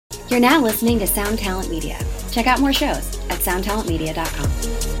You're now listening to Sound Talent Media. Check out more shows at soundtalentmedia.com.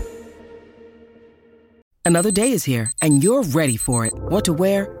 Another day is here, and you're ready for it. What to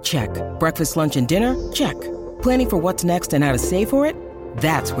wear? Check. Breakfast, lunch, and dinner? Check. Planning for what's next and how to save for it?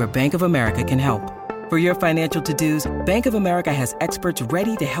 That's where Bank of America can help. For your financial to-dos, Bank of America has experts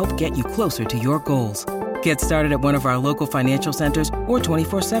ready to help get you closer to your goals. Get started at one of our local financial centers or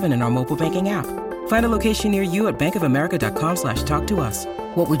 24/7 in our mobile banking app. Find a location near you at bankofamerica.com/talktous.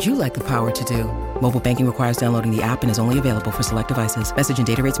 What would you like the power to do? Mobile banking requires downloading the app and is only available for select devices. Message and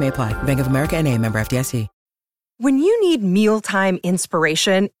data rates may apply. Bank of America N.A., member FDIC. When you need mealtime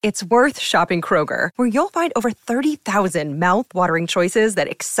inspiration, it's worth shopping Kroger, where you'll find over 30,000 mouth-watering choices that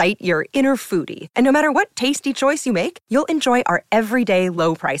excite your inner foodie. And no matter what tasty choice you make, you'll enjoy our everyday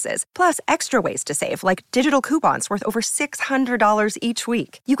low prices, plus extra ways to save, like digital coupons worth over $600 each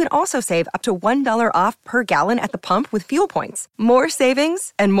week. You can also save up to $1 off per gallon at the pump with fuel points. More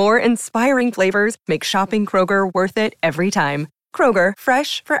savings and more inspiring flavors make shopping Kroger worth it every time. Kroger,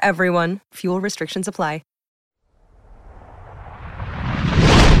 fresh for everyone. Fuel restrictions apply.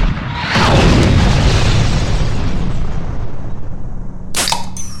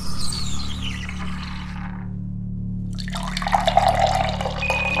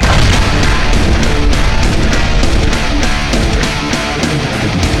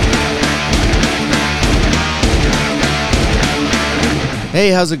 Hey,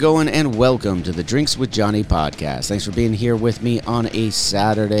 how's it going? And welcome to the Drinks with Johnny podcast. Thanks for being here with me on a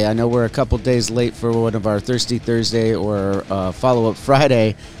Saturday. I know we're a couple days late for one of our Thirsty Thursday or Follow-Up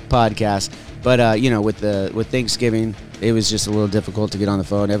Friday podcasts, but with Thanksgiving, it was just a little difficult to get on the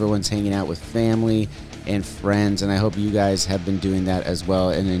phone. Everyone's hanging out with family and friends, and I hope you guys have been doing that as well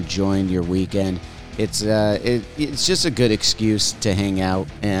and enjoying your weekend. It's just a good excuse to hang out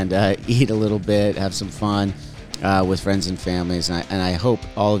and eat a little bit, have some fun. With friends and families, and I hope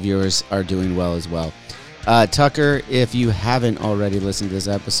all of yours are doing well as well. Tucker, if you haven't already listened to this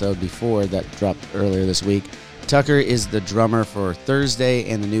episode before that dropped earlier this week, Tucker is the drummer for Thursday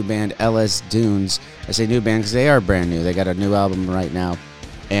and the new band LS Dunes. I say new band because they are brand new. They got a new album right now,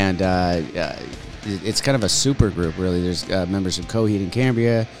 and it's kind of a super group, really. There's members of Coheed and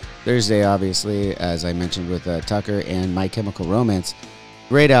Cambria, Thursday, obviously, as I mentioned with Tucker, and My Chemical Romance.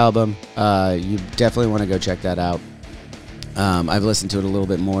 Great album. You definitely want to go check that out. I've listened to it a little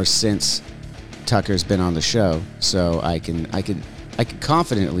bit more since Tucker's been on the show, so I can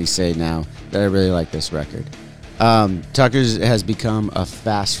confidently say now that I really like this record. Tucker has become a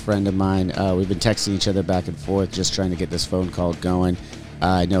fast friend of mine. We've been texting each other back and forth, just trying to get this phone call going.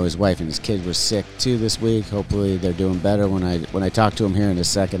 I know his wife and his kid were sick too this week. Hopefully they're doing better. When I talk to him here in a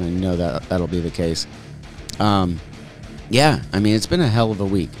second, I know that'll be the case. Yeah, I mean, it's been a hell of a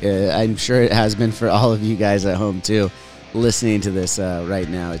week. I'm sure it has been for all of you guys at home, too, listening to this right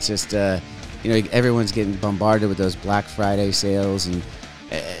now. It's just, everyone's getting bombarded with those Black Friday sales, and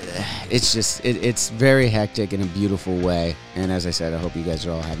it's very hectic in a beautiful way. And as I said, I hope you guys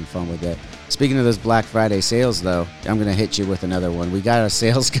are all having fun with it. Speaking of those Black Friday sales, though, I'm going to hit you with another one. We got a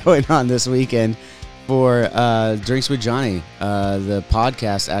sales going on this weekend for Drinks with Johnny. The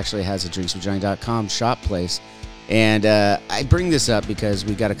podcast actually has a drinkswithjohnny.com shop place. And I bring this up because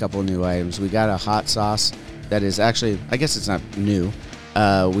we got a couple of new items. We got a hot sauce that is actually, I guess it's not new.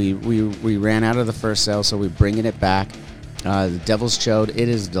 We ran out of the first sale, so we're bringing it back. The Devil's Chode, it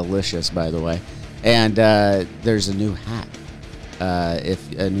is delicious, by the way. And there's a new hat,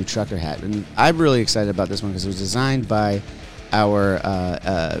 a new trucker hat. And I'm really excited about this one because it was designed by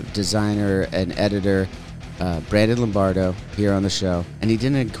our designer and editor, Brandon Lombardo, here on the show, and he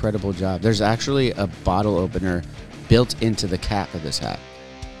did an incredible job. There's actually a bottle opener built into the cap of this hat.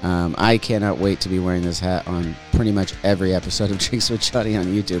 I cannot wait to be wearing this hat on pretty much every episode of Drinks with Johnny on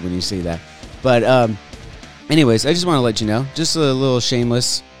YouTube when you see that. But anyways, I just want to let you know, just a little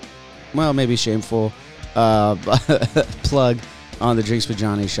shameless, well, maybe shameful plug on the Drinks with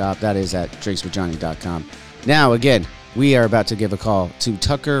Johnny shop. That is at drinkswithjohnny.com. Now, again, we are about to give a call to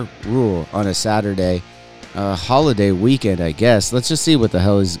Tucker Rule on a Saturday holiday weekend, I guess. Let's just see what the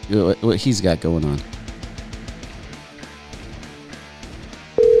hell what he's got going on.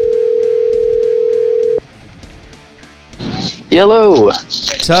 Hello.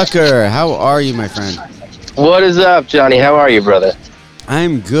 Tucker, how are you, my friend? What is up, Johnny? How are you, brother?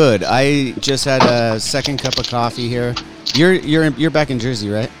 I'm good. I just had a second cup of coffee here. You're back in Jersey,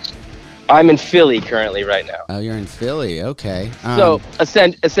 right? I'm in Philly currently right now. Oh, you're in Philly. Okay. So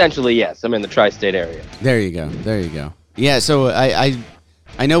essentially, yes, I'm in the tri-state area. There you go. Yeah. So I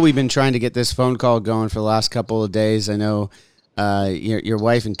know we've been trying to get this phone call going for the last couple of days. I know your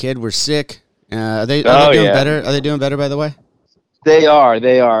wife and kid were sick. Are they doing better? Are they doing better, by the way? They are.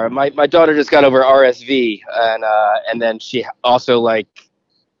 They are. My daughter just got over RSV, and then she also like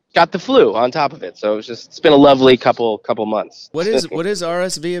got the flu on top of it. So it's been a lovely couple months. What is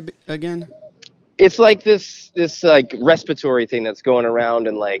RSV again? It's like this like respiratory thing that's going around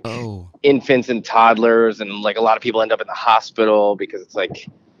in like infants and toddlers, and like a lot of people end up in the hospital because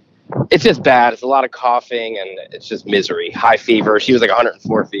it's just bad. It's a lot of coughing and it's just misery. High fever. She was like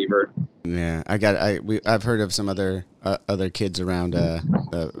 104 fever. Yeah, I've heard of some other kids around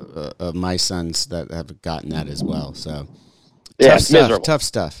my sons that have gotten that as well. So yeah, miserable. Tough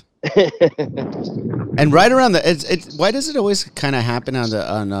stuff. And right around why does it always kind of happen on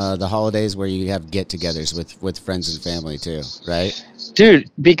the holidays where you have get-togethers with friends and family too, right?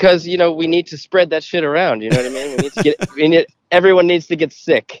 Dude, because we need to spread that shit around. You know what I mean? Everyone needs to get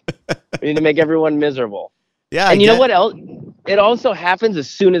sick. We need to make everyone miserable. Yeah, and you know what else? It also happens as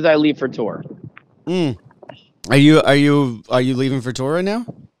soon as I leave for tour. Are you leaving for tour right now?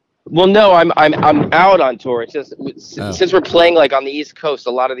 Well, no, I'm out on tour. It's just since we're playing like on the East Coast,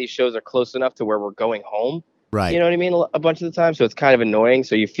 a lot of these shows are close enough to where we're going home. Right. You know what I mean? A bunch of the time, so it's kind of annoying.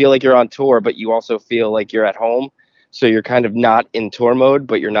 So you feel like you're on tour, but you also feel like you're at home. So you're kind of not in tour mode,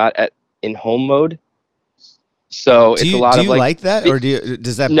 but you're not in home mode. So it's a lot of like. Do you like that, or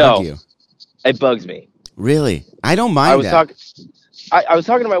does that bug you? It bugs me. Really? I don't mind that. I was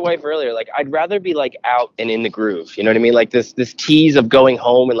talking to my wife earlier. Like, I'd rather be like out and in the groove. You know what I mean? Like this tease of going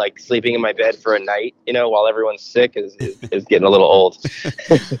home and like sleeping in my bed for a night, while everyone's sick is getting a little old.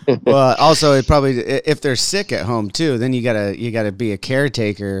 Well, also it probably, if they're sick at home too, then you gotta be a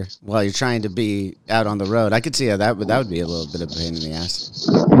caretaker while you're trying to be out on the road. I could see how that would be a little bit of a pain in the ass.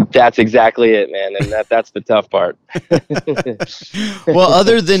 That's exactly it, man, and that's the tough part. Well,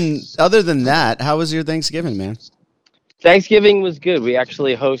 other than that, how was your Thanksgiving, man? Thanksgiving was good. We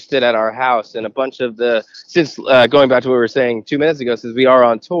actually hosted at our house, and a bunch of since going back to what we were saying 2 minutes ago, since we are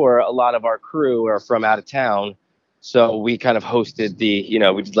on tour, a lot of our crew are from out of town. So we kind of hosted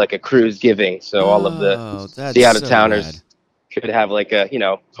we did like a cruise giving. So all of the out of towners could have like a,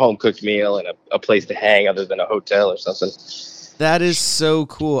 home cooked meal and a place to hang other than a hotel or something. That is so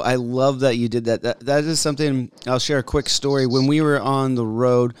cool. I love that you did that. That is something. I'll share a quick story. When we were on the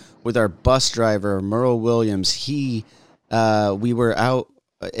road with our bus driver, Merle Williams, we were out.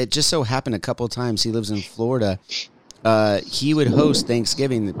 It just so happened a couple of times. He lives in Florida. He would host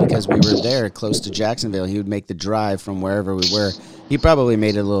Thanksgiving because we were there close to Jacksonville. He would make the drive from wherever we were. He probably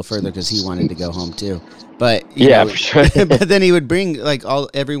made it a little further because he wanted to go home too. But for sure. But then he would bring like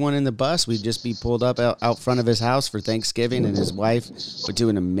everyone in the bus. We'd just be pulled up out front of his house for Thanksgiving, and his wife would do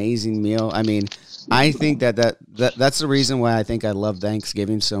an amazing meal. I mean, I think that's the reason why I think I love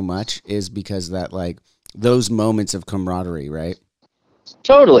Thanksgiving so much, is because that like those moments of camaraderie, right?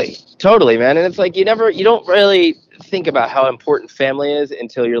 Totally, man. And it's like you don't really think about how important family is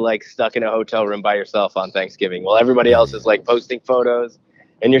until you're like stuck in a hotel room by yourself on Thanksgiving. Well, everybody else is like posting photos,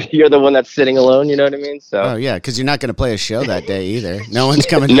 and you're the one that's sitting alone. You know what I mean? So. Oh yeah, because you're not going to play a show that day either. No one's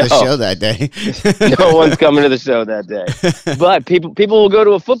coming to the show that day. No one's coming to the show that day. But people will go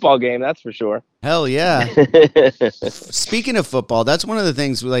to a football game. That's for sure. Hell yeah. Speaking of football, that's one of the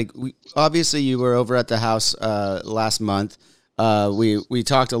things. Obviously you were over at the house last month. We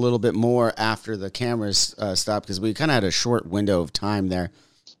talked a little bit more after the cameras stopped because we kind of had a short window of time there.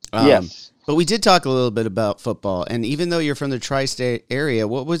 Yes. But we did talk a little bit about football. And even though you're from the tri-state area,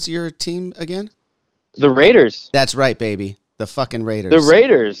 what was your team again? The Raiders. That's right, baby. The fucking Raiders. The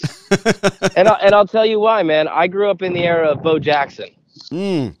Raiders. and I'll tell you why, man. I grew up in the era of Bo Jackson.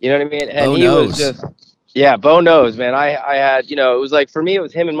 You know what I mean? And he was just, Bo knows, man. I had, it was like, for me, it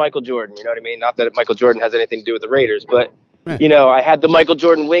was him and Michael Jordan. You know what I mean? Not that Michael Jordan has anything to do with the Raiders, but, I had the Michael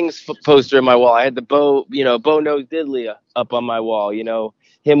Jordan wings poster in my wall. I had the Bo knows diddly up on my wall,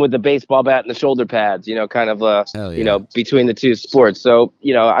 him with the baseball bat and the shoulder pads, kind of, between the two sports. So,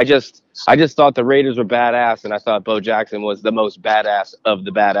 I just thought the Raiders were badass, and I thought Bo Jackson was the most badass of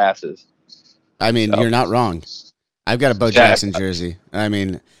the badasses. I mean, You're not wrong. I've got a Bo Jackson jersey. I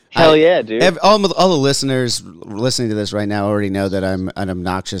mean, hell yeah, dude. All the listeners listening to this right now already know that I'm an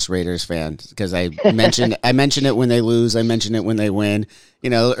obnoxious Raiders fan because I mention it when they lose. I mention it when they win.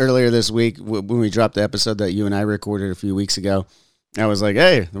 Earlier this week when we dropped the episode that you and I recorded a few weeks ago, I was like,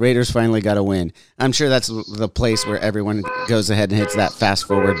 hey, the Raiders finally got a win. I'm sure that's the place where everyone goes ahead and hits that fast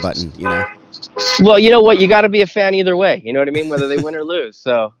forward button, Well, you know what? You got to be a fan either way. You know what I mean? Whether they win or lose.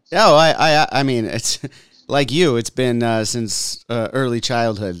 So. No, I mean, it's like you. It's been since early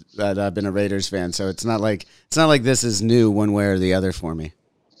childhood that I've been a Raiders fan. So it's not like this is new one way or the other for me.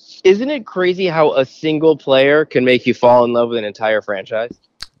 Isn't it crazy how a single player can make you fall in love with an entire franchise?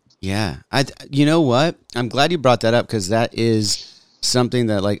 Yeah. You know what? I'm glad you brought that up because that is something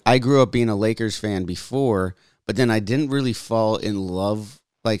that, like, I grew up being a Lakers fan before, but then I didn't really fall in love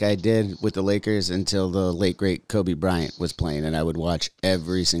like I did with the Lakers until the late, great Kobe Bryant was playing, and I would watch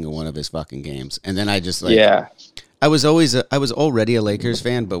every single one of his fucking games. And then I just, like, I was already a Lakers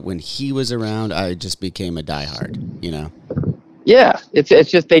fan, but when he was around, I just became a diehard, you know? Yeah, it's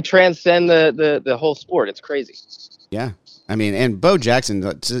just they transcend the whole sport. It's crazy. Yeah. I mean, and Bo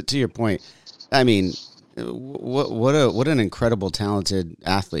Jackson, to your point, I mean, what an incredible, talented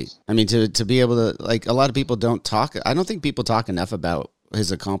athlete. I mean, to be able to, like, a lot of people don't talk. I don't think people talk enough about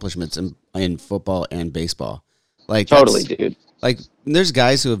his accomplishments in football and baseball. Like, totally, dude. Like, there's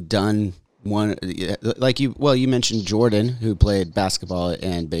guys who have done one, like you mentioned Jordan, who played basketball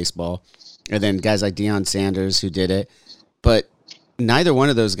and baseball, and then guys like Deion Sanders who did it, but neither one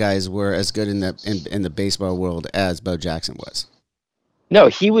of those guys were as good in the baseball world as Bo Jackson was. No,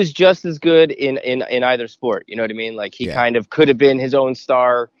 he was just as good in either sport. You know what I mean? Like, he kind of could have been his own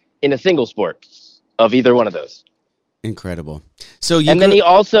star in a single sport of either one of those. Incredible. So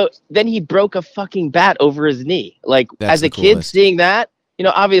then he broke a fucking bat over his knee. Like, as a kid seeing that, you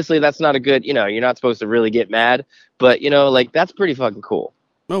know, obviously that's not a good, you know, you're not supposed to really get mad, but, you know, like, that's pretty fucking cool.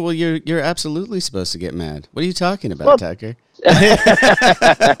 Oh, well, you're absolutely supposed to get mad. What are you talking about, Tucker?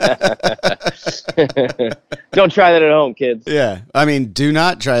 Don't try that at home, kids. Yeah. I mean, do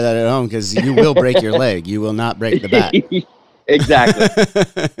not try that at home, because you will break your leg. You will not break the bat. Exactly.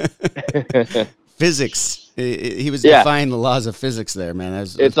 Physics. He was defying the laws of physics there, man.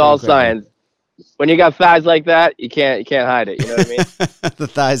 It's all science. When you got thighs like that, you can't hide it. You know what I mean? The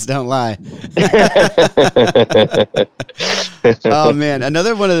thighs don't lie. Oh man,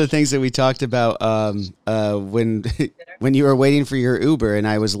 another one of the things that we talked about when you were waiting for your Uber and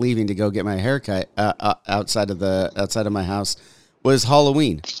I was leaving to go get my haircut outside of my house was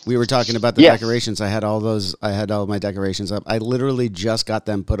Halloween. We were talking about the decorations. I had all my decorations up. I literally just got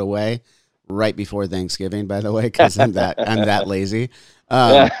them put away right before Thanksgiving, by the way, because I'm that lazy.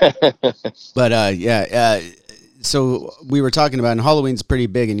 So we were talking about, and Halloween's pretty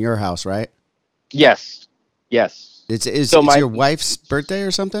big in your house, right? Yes. It's your wife's birthday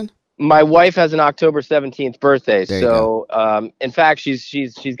or something? My wife has an October 17th birthday. In fact,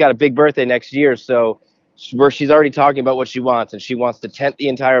 she's got a big birthday next year. So she's already talking about what she wants, and she wants to tent the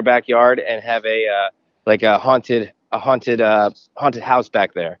entire backyard and have a haunted house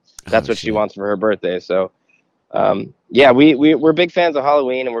back there. That's what she wants for her birthday. So, we're big fans of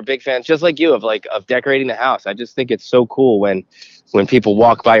Halloween, and we're big fans, just like you, of decorating the house. I just think it's so cool when people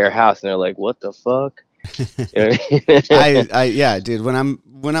walk by your house and they're like, "What the fuck?" You know what I mean? Dude.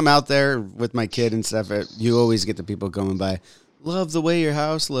 When I'm out there with my kid and stuff, you always get the people coming by. Love the way your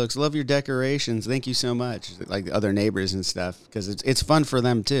house looks. Love your decorations. Thank you so much. Like other neighbors and stuff, because it's fun for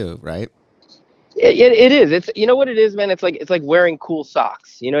them too, right? It is. It's, you know what it is, man. It's like wearing cool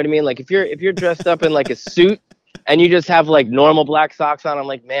socks. You know what I mean? Like, if you're dressed up in like a suit and you just have like normal black socks on, I'm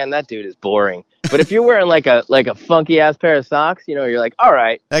like, man, that dude is boring. But if you're wearing like a funky ass pair of socks, you know, you're like, all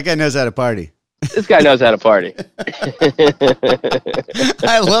right, that guy knows how to party. This guy knows how to party.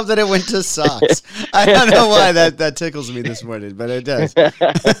 I love that it went to socks. I don't know why that tickles me this morning, but it does.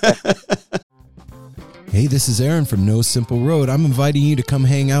 Hey, this is Aaron from No Simple Road. I'm inviting you to come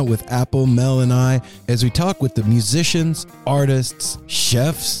hang out with Apple, Mel, and I as we talk with the musicians, artists,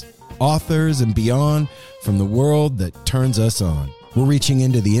 chefs, authors, and beyond from the world that turns us on. We're reaching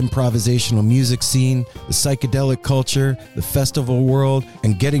into the improvisational music scene, the psychedelic culture, the festival world,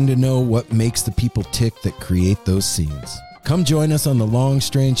 and getting to know what makes the people tick that create those scenes. Come join us on the long,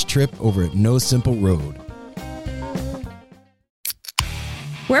 strange trip over at No Simple Road.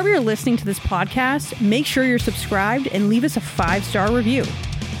 Wherever you're listening to this podcast, make sure you're subscribed and leave us a 5-star review.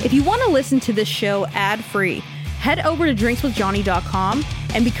 If you want to listen to this show ad-free, head over to drinkswithjohnny.com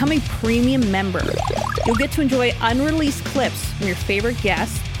and become a premium member. You'll get to enjoy unreleased clips from your favorite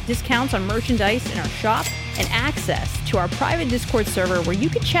guests, discounts on merchandise in our shop, and access to our private Discord server where you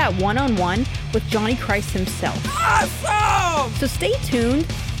can chat one-on-one with Johnny Christ himself. Awesome! So stay tuned,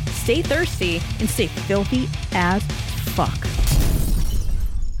 stay thirsty, and stay filthy as fuck.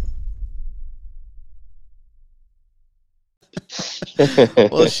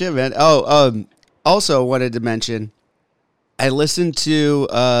 Well, shit, man. Also wanted to mention, I listened to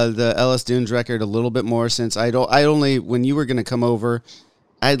the Ellis Dunes record a little bit more since I only, when you were going to come over,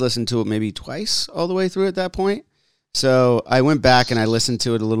 I had listened to it maybe twice all the way through at that point. So I went back and I listened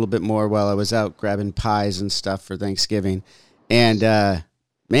to it a little bit more while I was out grabbing pies and stuff for Thanksgiving. And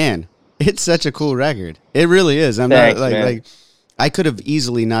man, it's such a cool record. It really is. I'm Thanks, not man. I could have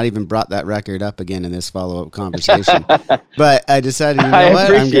easily not even brought that record up again in this follow-up conversation, but I decided, you know what?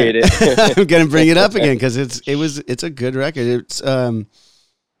 Appreciate it. I'm going to bring it up again because it's a good record. It's a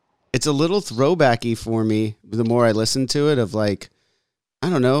little throwbacky for me. The more I listen to it, of like, I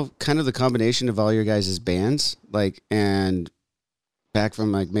don't know, kind of the combination of all your guys' bands, like, and back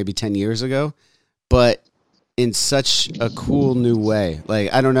from like maybe 10 years ago, but in such a cool new way.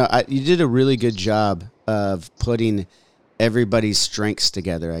 Like, I don't know, you did a really good job of putting everybody's strengths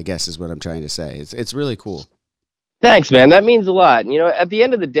together, I guess is what I'm trying to say. It's really cool. Thanks, man. That means a lot. You know, at the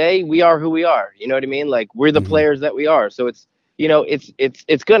end of the day, we are who we are. You know what I mean? Like, we're the players that we are. So it's, you know,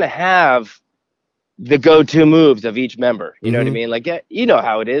 it's going to have the go-to moves of each member. You know what I mean? Like, you know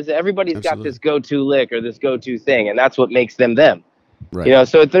how it is. Everybody's got this go-to lick or this go-to thing, and that's what makes them them. Right. You know,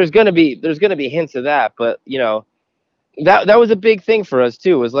 so there's going to be hints of that, but you know, that was a big thing for us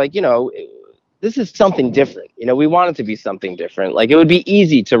too. Was like, you know, this is something different. You know, we want it to be something different. Like, it would be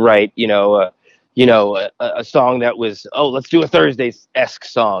easy to write, a song that was, oh, let's do a Thursday-esque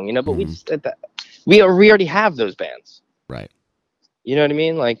song, you know, but we already have those bands. Right. You know what I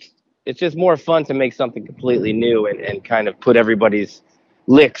mean? Like, it's just more fun to make something completely new and kind of put everybody's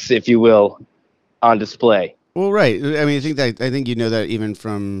licks, if you will, on display. Well, right. I mean, I think you know that even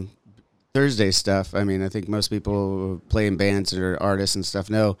from Thursday stuff. I mean, I think most people play in bands or artists and stuff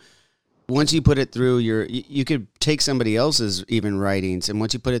know once you put it through you could take somebody else's even writings, and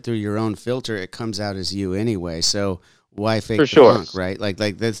once you put it through your own filter, it comes out as you anyway. So why fake the funk, right? Like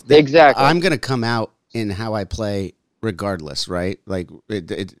this. Exactly. I'm gonna come out in how I play regardless, right? Like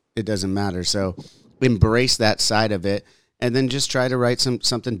it doesn't matter. So embrace that side of it. And then just try to write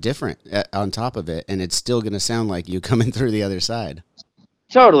something different on top of it, and it's still going to sound like you coming through the other side.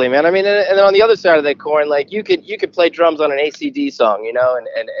 Totally, man. I mean, and then on the other side of that coin, like you could play drums on an ACD song, you know,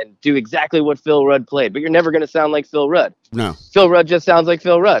 and do exactly what Phil Rudd played, but you're never going to sound like Phil Rudd. No. Phil Rudd just sounds like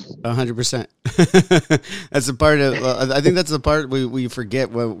Phil Rudd. 100%. That's the part of. I think that's the part we forget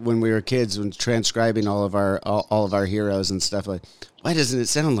when we were kids, when transcribing all of our heroes and stuff. Like, why doesn't it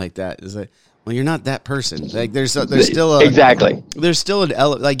sound like that? Is like, well, you're not that person. Like, there's still exactly. There's still an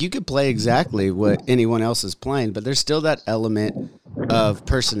element. Like, you could play exactly what anyone else is playing, but there's still that element of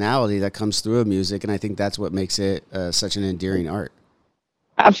personality that comes through a music, and I think that's what makes it such an endearing art.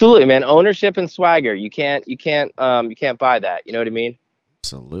 Absolutely, man. Ownership and swagger. You can't buy that. You know what I mean?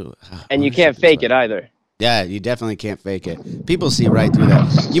 Absolutely. And you can't fake it either. Yeah, you definitely can't fake it. People see right through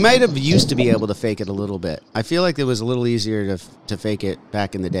that. You might have used to be able to fake it a little bit. I feel like it was a little easier to fake it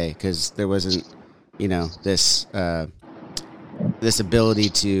back in the day because there wasn't, you know, this ability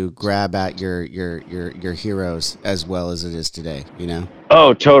to grab at your heroes as well as it is today. You know?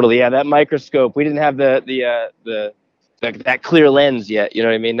 Oh, totally. Yeah, that microscope. We didn't have that clear lens yet. You know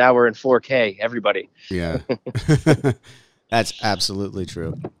what I mean? Now we're in 4K. Everybody. Yeah, that's absolutely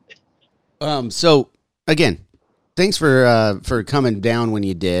true. So. Again, thanks for coming down when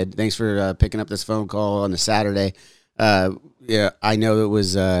you did. Thanks for picking up this phone call on a Saturday. Yeah, I know it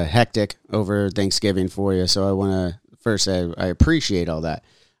was hectic over Thanksgiving for you, so I want to first say I appreciate all that.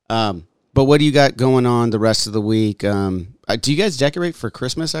 But what do you got going on the rest of the week? Do you guys decorate for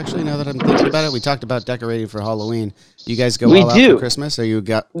Christmas, actually, now that I'm thinking about it? We talked about decorating for Halloween. Do you guys go all out for Christmas, or you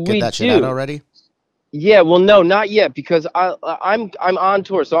get that shit out already? Yeah, well, no, not yet, because I'm on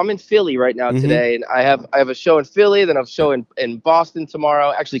tour, so I'm in Philly right now today, and I have a show in Philly, then I have a show in Boston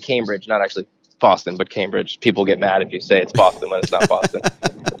tomorrow. Actually, Cambridge, not actually Boston, but Cambridge. People get mad if you say it's Boston when it's not Boston.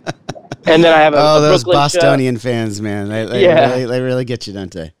 And then I have a those Brooklyn Bostonian show. Fans, man, they really get you,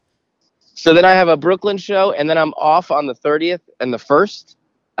 don't they? So then I have a Brooklyn show, and then I'm off on the 30th and the 1st.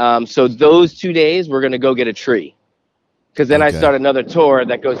 So those 2 days, we're gonna go get a tree. Because then I start another tour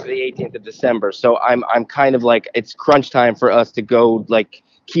that goes to the 18th of December. So I'm kind of like, it's crunch time for us to go like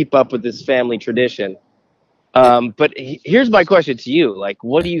keep up with this family tradition. But here's my question to you. Like,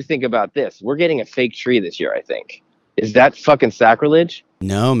 what do you think about this? We're getting a fake tree this year, I think. Is that fucking sacrilege?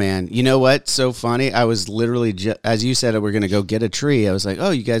 No, man. You know what? So funny. I was literally, as you said, we're going to go get a tree. I was like,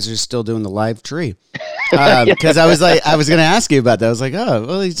 oh, you guys are still doing the live tree. Because I was going to ask you about that. I was like, oh,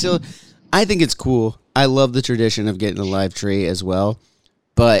 well, I think it's cool. I love the tradition of getting a live tree as well.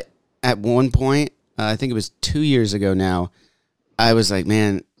 But at one point, I think it was 2 years ago now, I was like,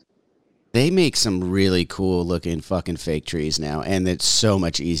 man, they make some really cool looking fucking fake trees now. And it's so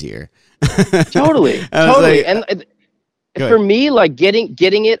much easier. Totally. Like, and for me, like getting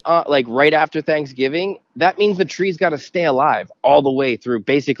it like right after Thanksgiving, that means the tree's got to stay alive all the way through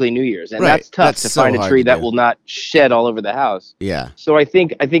basically New Year's, and that's tough to find a tree that will not shed all over the house. Yeah. So I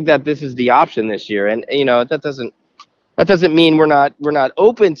think that this is the option this year, and you know that doesn't That doesn't mean we're not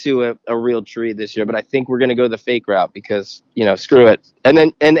open to a real tree this year, but I think we're going to go the fake route because, screw it. And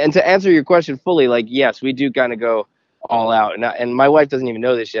then and to answer your question fully, like, yes, we do kind of go all out. And my wife doesn't even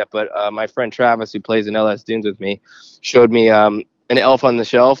know this yet, but my friend Travis, who plays in LS Dunes with me, showed me an Elf on the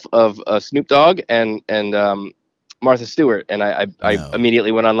Shelf of Snoop Dogg and Martha Stewart, and I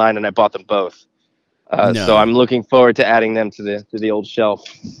immediately went online and I bought them both. So I'm looking forward to adding them to the old shelf.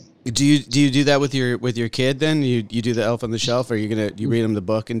 Do you do that with your kid then? You do the Elf on the Shelf, or you read them the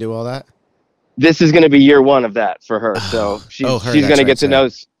book and do all that? This is going to be year one of that for her. So she's going to get to know.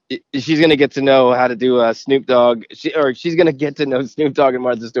 She's going to get to know how to do Snoop Dogg. She's going to get to know Snoop Dogg and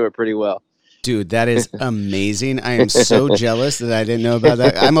Martha Stewart pretty well. Dude, that is amazing. I am so jealous that I didn't know about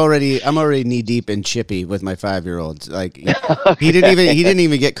that. I'm already knee deep in Chippy with my 5-year-old. Like he didn't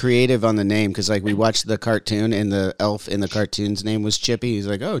even get creative on the name, because like we watched the cartoon and the elf in the cartoon's name was Chippy. He's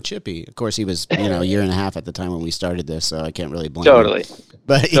like, oh, Chippy. Of course, he was a year and a half at the time when we started this, so I can't really blame him.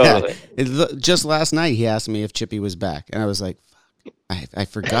 But just last night he asked me if Chippy was back, and I was like, I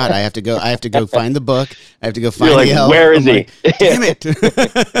forgot. I have to go find the book. I have to go find the elf. Where is he? Like, damn it.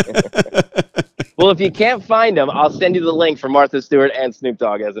 Well, if you can't find him, I'll send you the link for Martha Stewart and Snoop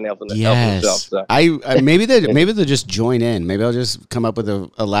Dogg as an elf on the shelf. So. Maybe they'll just join in. Maybe I'll just come up with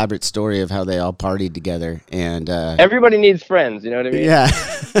an elaborate story of how they all partied together. And everybody needs friends. You know what I mean? Yeah.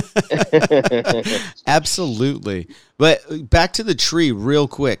 Absolutely. But back to the tree real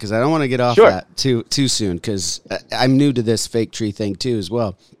quick, because I don't want to get off that too soon, because I'm new to this fake tree thing too as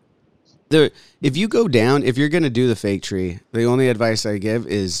well. If you go down, if you're going to do the fake tree, the only advice I give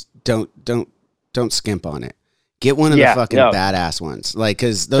is don't skimp on it. Get one of the fucking badass ones, like,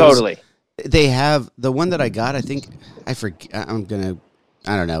 because those they have the one that I got. I think I forget. I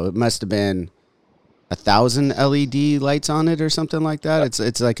don't know. It must have been 1,000 LED lights on it or something like that.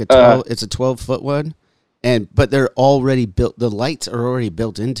 It's like a 12-foot one. But they're already built. The lights are already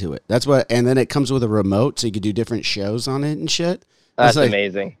built into it. That's what. And then it comes with a remote, so you could do different shows on it and shit. That's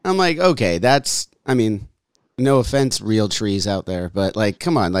amazing. I'm like, okay, no offense, real trees out there, but like,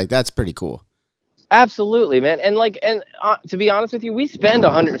 come on, like, that's pretty cool. Absolutely, man. And to be honest with you, we spend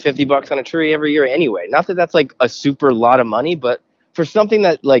 $150 on a tree every year anyway. Not that that's like a super lot of money, but for something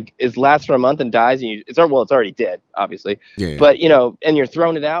that like lasts for a month and dies, and it's already dead, obviously. Yeah. But and you're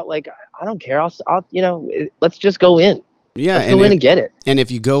throwing it out, like, I don't care. I'll let's just go in. Yeah, let's go in and get it. And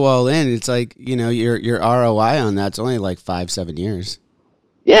if you go all in, it's like, your ROI on that's only like 5-7 years.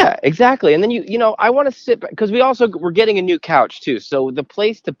 Yeah, exactly. And then I want to sit back, because we're getting a new couch too. So the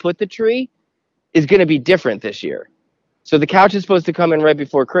place to put the tree is going to be different this year. So the couch is supposed to come in right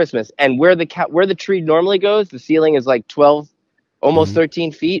before Christmas, and where the tree normally goes, the ceiling is like 12, almost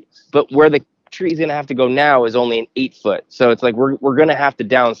 13 feet. But where the tree's going to have to go now is only an 8 foot. So it's like we're going to have to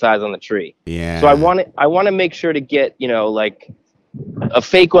downsize on the tree. Yeah. So I want to make sure to get like a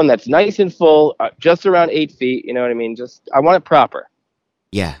fake one that's nice and full, just around 8 feet. You know what I mean? I want it proper.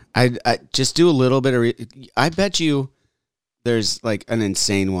 Yeah, I just do a little bit of. I bet you there's like an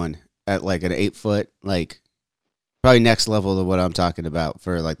insane one at like an 8 foot, like probably next level of what I'm talking about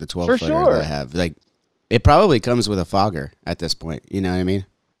for like the 12 footer that I have. Like, it probably comes with a fogger at this point. You know what I mean?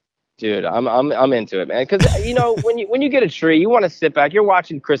 Dude, I'm into it, man. Because when you get a tree, you want to sit back. You're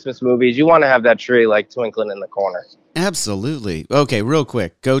watching Christmas movies. You want to have that tree like twinkling in the corner. Absolutely. Okay, real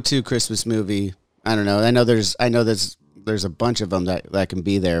quick, go to Christmas movie. I don't know. I know there's a bunch of them that can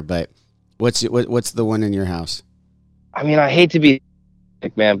be there, but what's the one in your house? I mean, I hate to be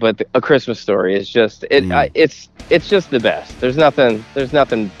man, but A Christmas Story is just it's just the best. There's nothing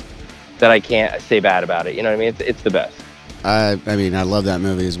that I can't say bad about it. You know what I mean? It's the best. I mean, I love that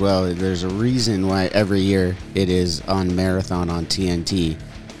movie as well. There's a reason why every year it is on marathon on TNT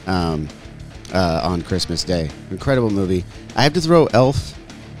on Christmas Day. Incredible movie. I have to throw Elf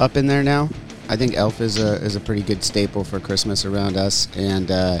up in there now. I think Elf is a pretty good staple for Christmas around us.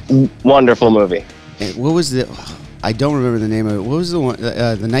 And wonderful movie. What was I don't remember the name of it. What was the one?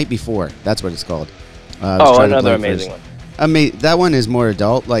 The Night Before. That's what it's called. Another amazing one. That one is more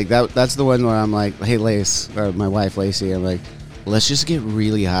adult. Like that's the one where I'm like, hey, Lace, or my wife Lacey, I'm like, let's just get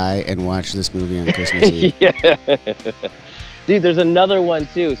really high and watch this movie on Christmas Eve. Yeah. Dude, there's another one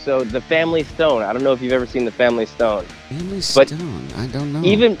too. So The Family Stone. I don't know if you've ever seen The Family Stone. Stone? I don't know.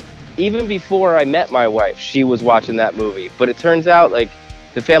 Even before I met my wife, she was watching that movie. But it turns out, like,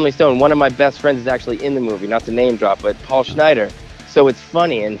 The Family Stone, one of my best friends is actually in the movie. Not to name drop, but Paul Schneider. So it's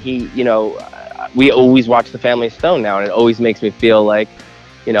funny, and he, we always watch The Family Stone now, and it always makes me feel like,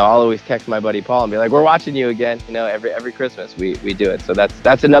 I'll always text my buddy Paul and be like, we're watching you again. Every Christmas we do it. So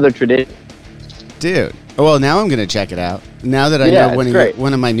that's another tradition. Dude. Well, now I'm going to check it out. Now that I know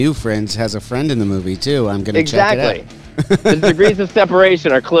one of my new friends has a friend in the movie too, I'm going to check it out. The degrees of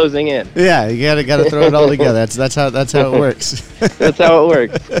separation are closing in. Yeah, you gotta throw it all together. That's how it works. That's how it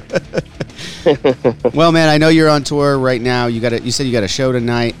works. Well, man, I know you're on tour right now. You said you got a show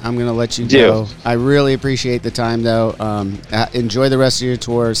tonight. I'm gonna let you go. I really appreciate the time, though. Enjoy the rest of your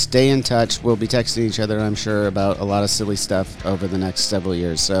tour. Stay in touch. We'll be texting each other, I'm sure, about a lot of silly stuff over the next several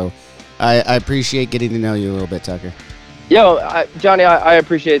years. So, I appreciate getting to know you a little bit, Tucker. Yo, Johnny, I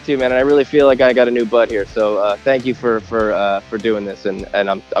appreciate it too, man. And I really feel like I got a new butt here. So thank you for doing this, and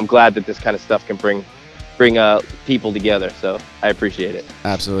I'm glad that this kind of stuff can bring people together. So I appreciate it.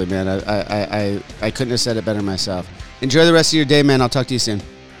 Absolutely, man. I couldn't have said it better myself. Enjoy the rest of your day, man. I'll talk to you soon.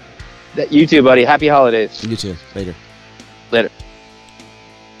 You too, buddy. Happy holidays. You too. Later.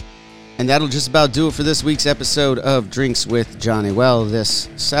 And that'll just about do it for this week's episode of Drinks with Johnny. Well, this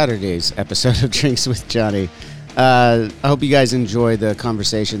Saturday's episode of Drinks with Johnny. I hope you guys enjoy the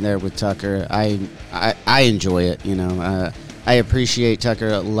conversation there with Tucker. I enjoy it, you know. I appreciate Tucker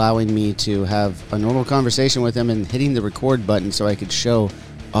allowing me to have a normal conversation with him and hitting the record button so I could show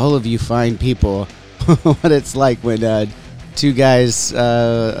all of you fine people what it's like when two guys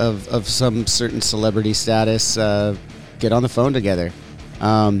of some certain celebrity status get on the phone together.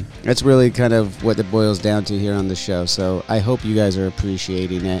 That's really kind of what it boils down to here on the show. So I hope you guys are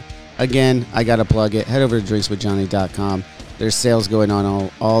appreciating it. Again, I got to plug it. Head over to drinkswithjohnny.com. There's sales going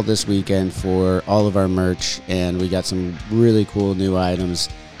on all this weekend for all of our merch, and we got some really cool new items.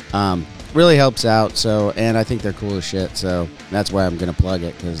 Really helps out, so, and I think they're cool as shit, so that's why I'm going to plug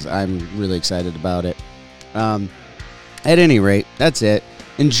it, because I'm really excited about it. At any rate, that's it.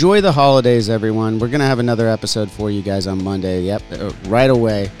 Enjoy the holidays, everyone. We're going to have another episode for you guys on Monday. Yep, right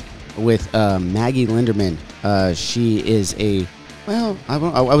away with Maggie Linderman. She is well, I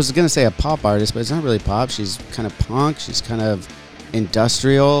was going to say a pop artist, but it's not really pop. She's kind of punk. She's kind of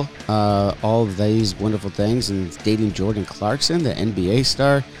industrial, all of these wonderful things, and dating Jordan Clarkson, the NBA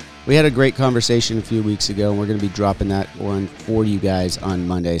star. We had a great conversation a few weeks ago, and we're going to be dropping that one for you guys on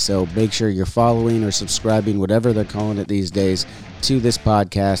Monday. So make sure you're following or subscribing, whatever they're calling it these days, to this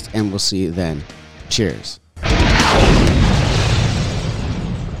podcast, and we'll see you then. Cheers.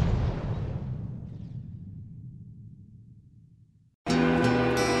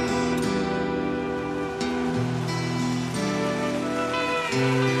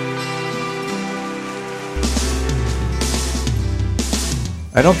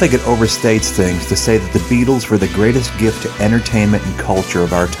 I don't think it overstates things to say that the Beatles were the greatest gift to entertainment and culture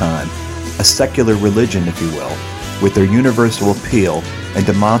of our time, a secular religion, if you will, with their universal appeal and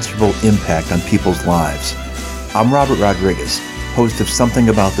demonstrable impact on people's lives. I'm Robert Rodriguez, host of Something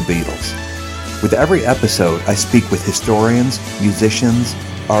About the Beatles. With every episode, I speak with historians, musicians,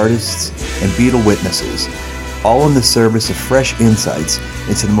 artists, and Beatle witnesses, all in the service of fresh insights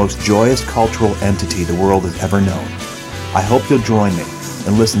into the most joyous cultural entity the world has ever known. I hope you'll join me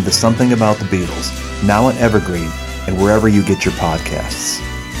and listen to Something About the Beatles, now on Evergreen and wherever you get your podcasts.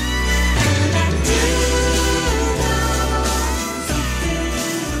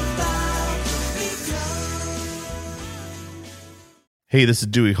 Hey, this is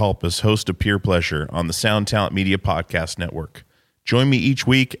Dewey Halpus, host of Peer Pleasure on the Sound Talent Media Podcast Network. Join me each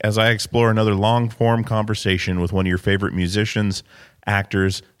week as I explore another long-form conversation with one of your favorite musicians,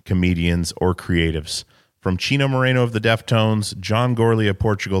 actors, comedians, or creatives. From Chino Moreno of the Deftones, John Gorley of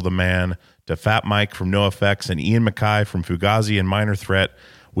Portugal the Man, to Fat Mike from NoFX and Ian MacKaye from Fugazi and Minor Threat,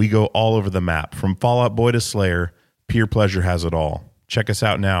 we go all over the map. From Fall Out Boy to Slayer, Peer Pleasure has it all. Check us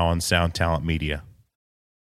out now on Sound Talent Media.